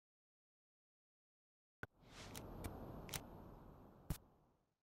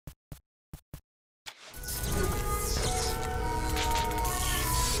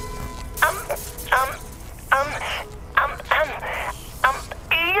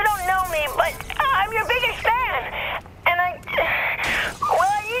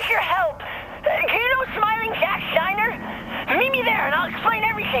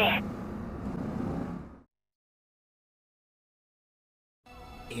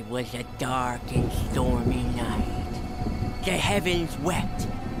It was a dark and stormy night. The heavens wept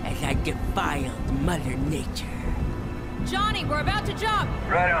as I defiled Mother Nature. Johnny, we're about to jump!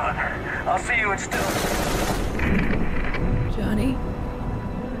 Right on. I'll see you in still. Johnny?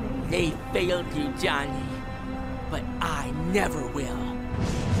 They failed you, Johnny, but I never will.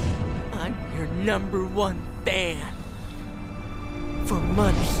 I'm your #1 fan. For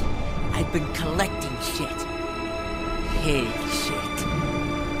months, I've been collecting shit. His shit.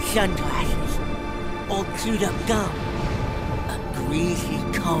 Sunglasses, old chewed-up gum, a greasy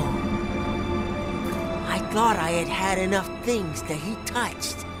comb. I thought I had had enough things that he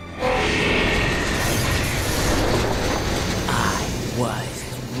touched. I was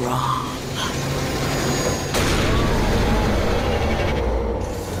wrong.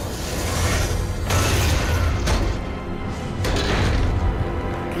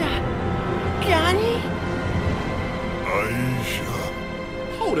 Johnny? Aisha.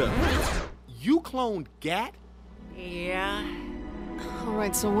 Hold up. You cloned Gat? Yeah?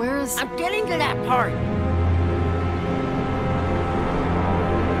 Alright, so where is... I'm getting to that part.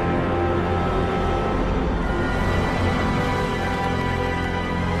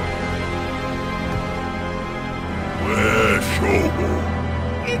 Where's Shogo?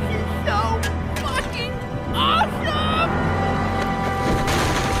 This is so fucking awesome!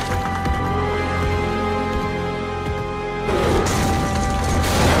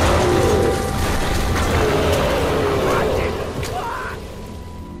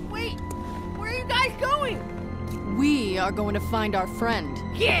 Wait, where are you guys going? We are going to find our friend.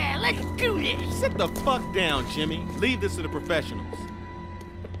 Yeah, let's do this! Sit the fuck down, Jimmy. Leave this to the professionals.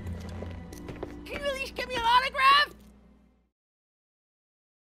 Can you at least give me an autograph?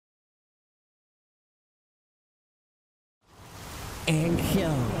 And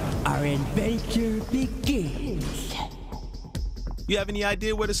so, our adventure begins. You have any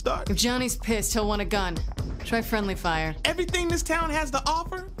idea where to start? If Johnny's pissed, he'll want a gun. Try friendly fire. Everything this town has to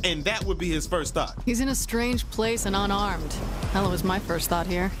offer, and that would be his first thought. He's in a strange place and unarmed. Hell, it was my first thought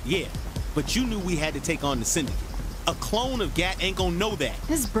here. Yeah, but you knew we had to take on the Syndicate. A clone of Gat ain't gonna know that.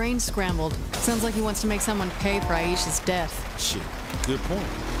 His brain's scrambled. Sounds like he wants to make someone pay for Aisha's death. Shit, good point.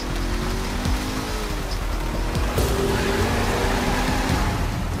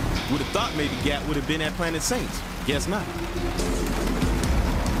 Would have thought maybe Gat would have been at Planet Saints. Guess not.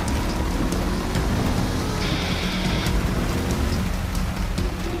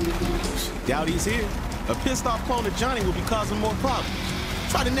 Doubt he's here. A pissed off clone of Johnny will be causing more problems.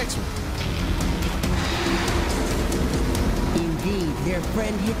 Try the next one. Indeed, their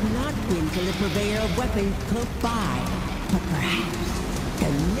friend had not been to the purveyor of weapons close by. But perhaps the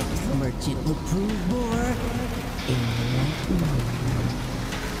next merchant will prove more enlightening.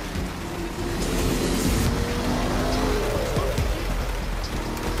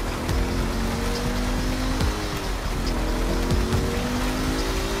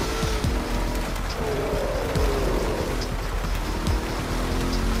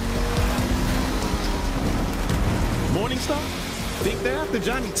 Morningstar? Think they're after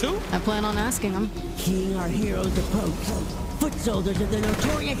Johnny too? I plan on asking him. Seeing our heroes approach, foot soldiers of the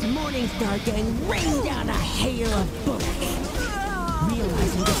notorious Morningstar gang rain down a hail of bullets.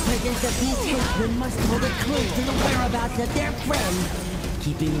 Realizing the presence of these henchmen must hold it close to the whereabouts of their friend.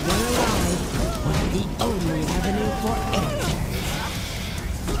 Keeping one alive was the only avenue for answers.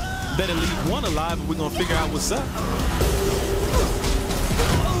 Better leave one alive if we're gonna figure out what's up.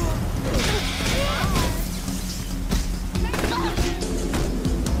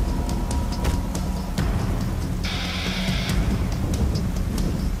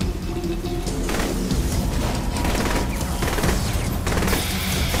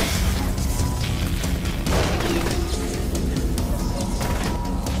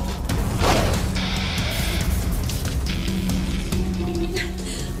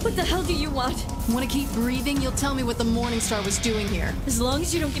 What the hell do you want? Want to keep breathing? You'll tell me what the Morningstar was doing here. As long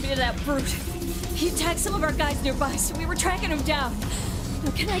as you don't give me to that brute. He attacked some of our guys nearby, so we were tracking him down.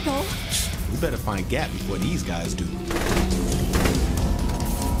 Now, can I go? We better find Gat before these guys do.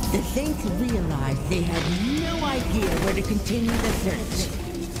 The Saints realized they had no idea where to continue the search.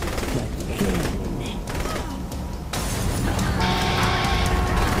 But then...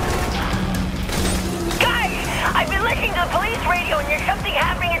 I've been listening to the police radio and there's something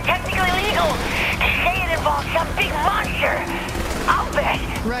happening and technically illegal. They say it involves some big monster. I'll bet.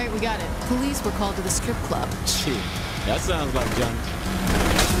 Right, we got it. Police were called to the strip club. Shit, that sounds like Johnny.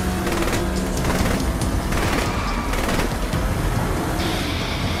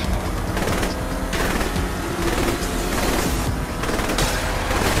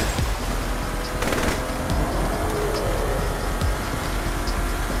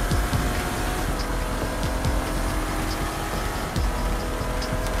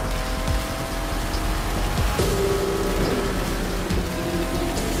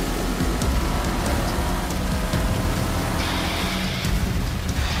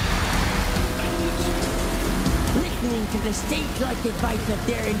 to the state-like advice of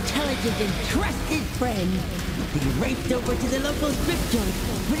their intelligent and trusted friend, they raced over to the local strip joint,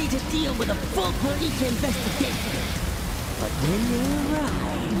 ready to deal with a full police investigation. But when they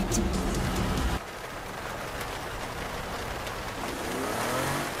arrived...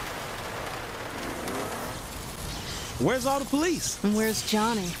 Where's all the police? And where's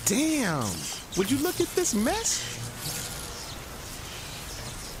Johnny? Damn! Would you look at this mess?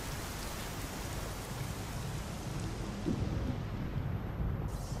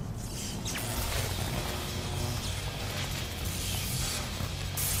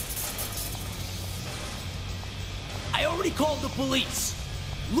 I already called the police.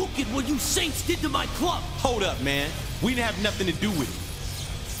 Look at what you saints did to my club. Hold up, man. We didn't have nothing to do with it.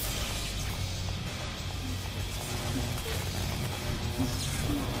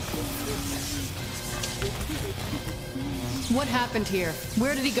 What happened here?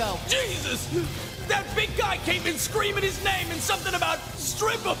 Where did he go? Jesus! That big guy came in screaming his name and something about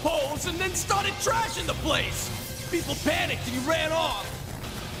stripper poles and then started trashing the place. People panicked and he ran off.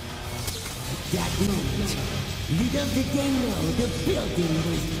 That moment, little did they know the building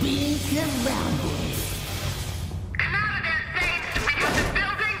was being surrounded. Come out of there, Saints! We have the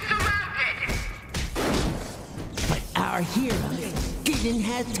building surrounded! But our heroes didn't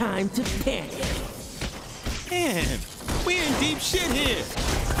have time to panic. Man, we're in deep shit here.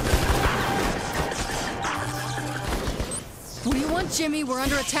 What do you want, Jimmy? We're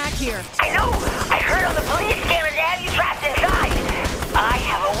under attack here. I know! I heard on the police scanner they have you trapped inside! I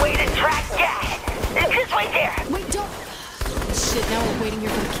have a way to track gas! It's just right there! Wait, don't... Shit, now we're waiting here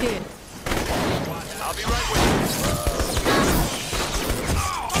for the kid. I'll be right with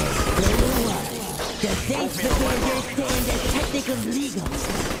The Saints began their stand as technical legals,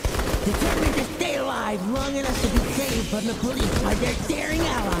 determined to stay alive long enough to be saved from the police by their daring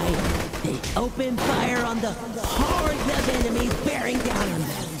ally. They opened fire on the hordes of enemies bearing down on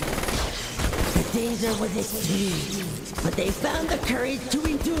them. The danger was extreme, but they found the courage to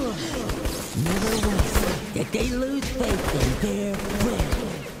endure. Never once did they lose faith in their friend.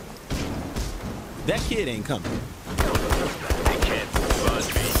 That kid ain't coming. They can't fund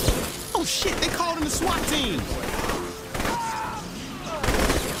me. Oh shit, they called in the SWAT team.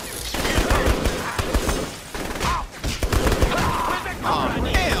 Oh,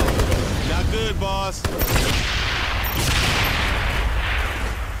 hell. Not good, boss.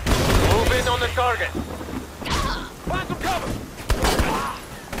 Move in on the target. Find some cover.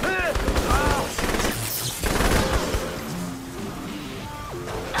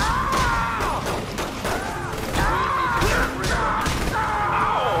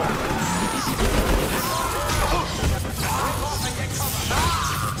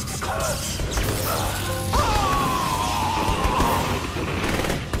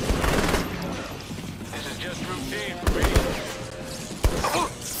 This is just routine for me.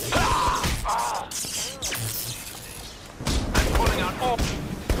 I'm pulling out all.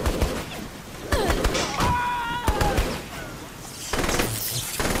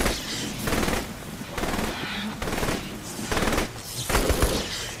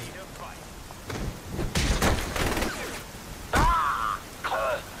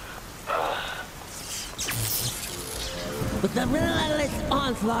 With the relentless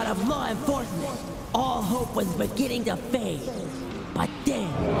onslaught of law enforcement, all hope was beginning to fade. But then,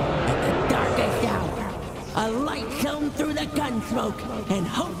 at the darkest hour, a light shone through the gun smoke, and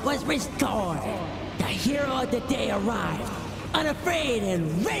hope was restored. The hero of the day arrived, unafraid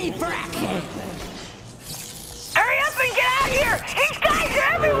and ready for action. Hurry up and get out here! These guys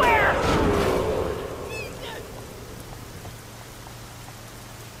are everywhere!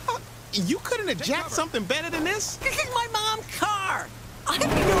 You couldn't have jacked something better than this? This is my mom's car! I have to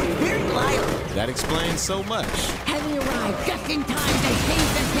know it's very reliable. That explains so much. Having arrived just in time to save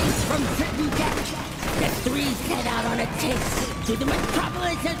the Saints from certain death, the three set out on a chase to the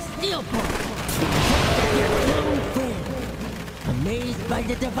metropolis of Steelport in search of their clone friend. Amazed by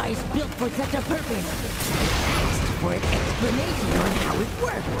the device built for such a purpose, they asked for an explanation on how it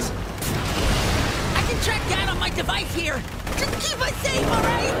works. I can track down on my device here. Just keep us safe, all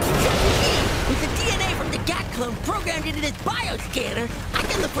right? With the DNA from the GAT clone programmed into this bioscanner, I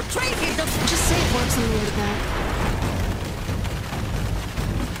can look for traces of... Just say it works on the way to that.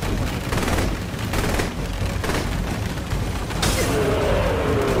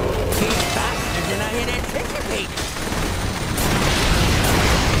 He's faster than I had anticipated.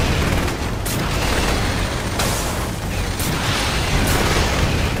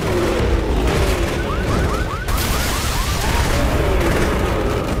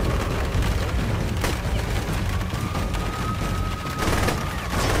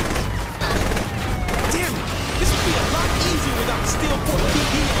 Damn it, this would be a lot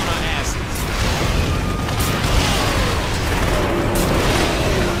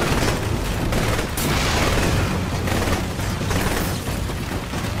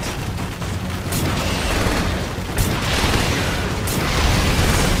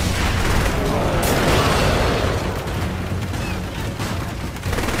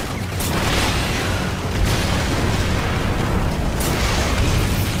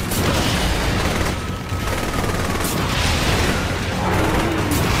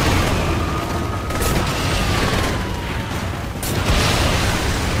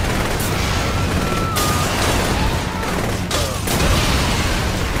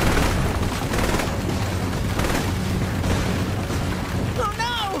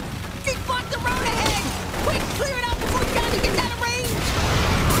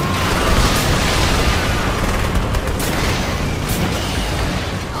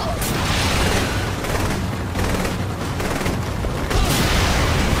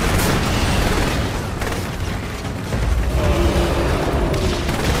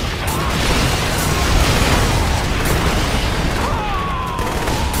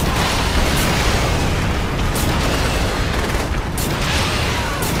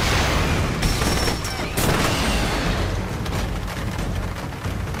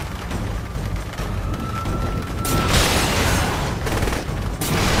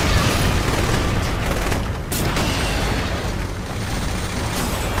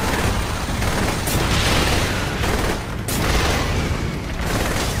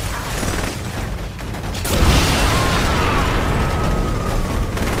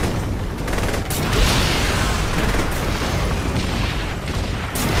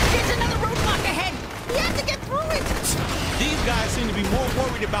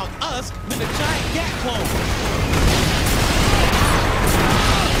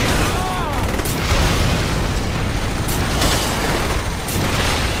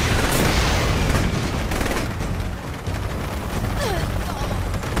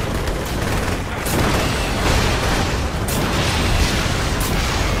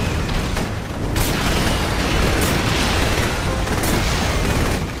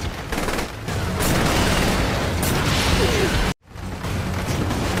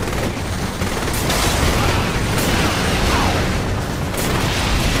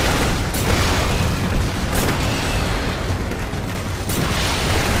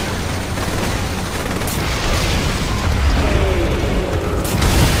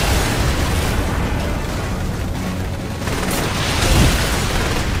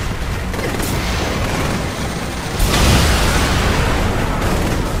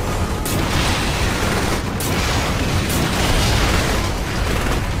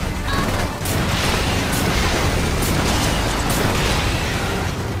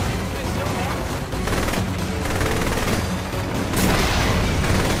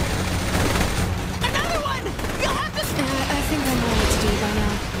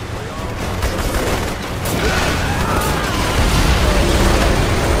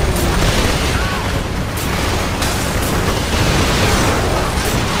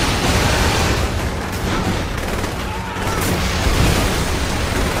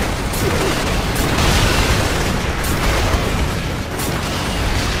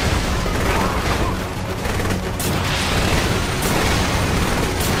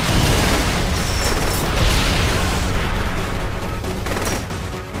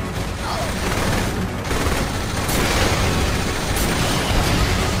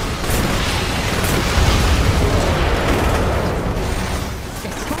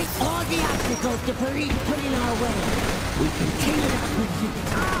breeze put in our way. We continue our pursuit,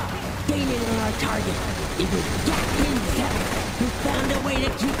 gaining on our target. It was Captain 7 who found a way to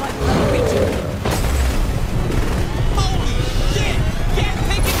keep us from reaching him. Holy shit! Get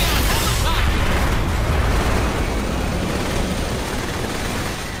taking me on helicopter!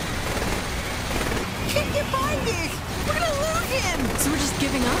 Can you find this? We're gonna lose him! So we're just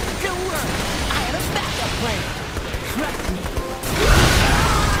giving up? Don't worry, I have a backup plan. Trust me.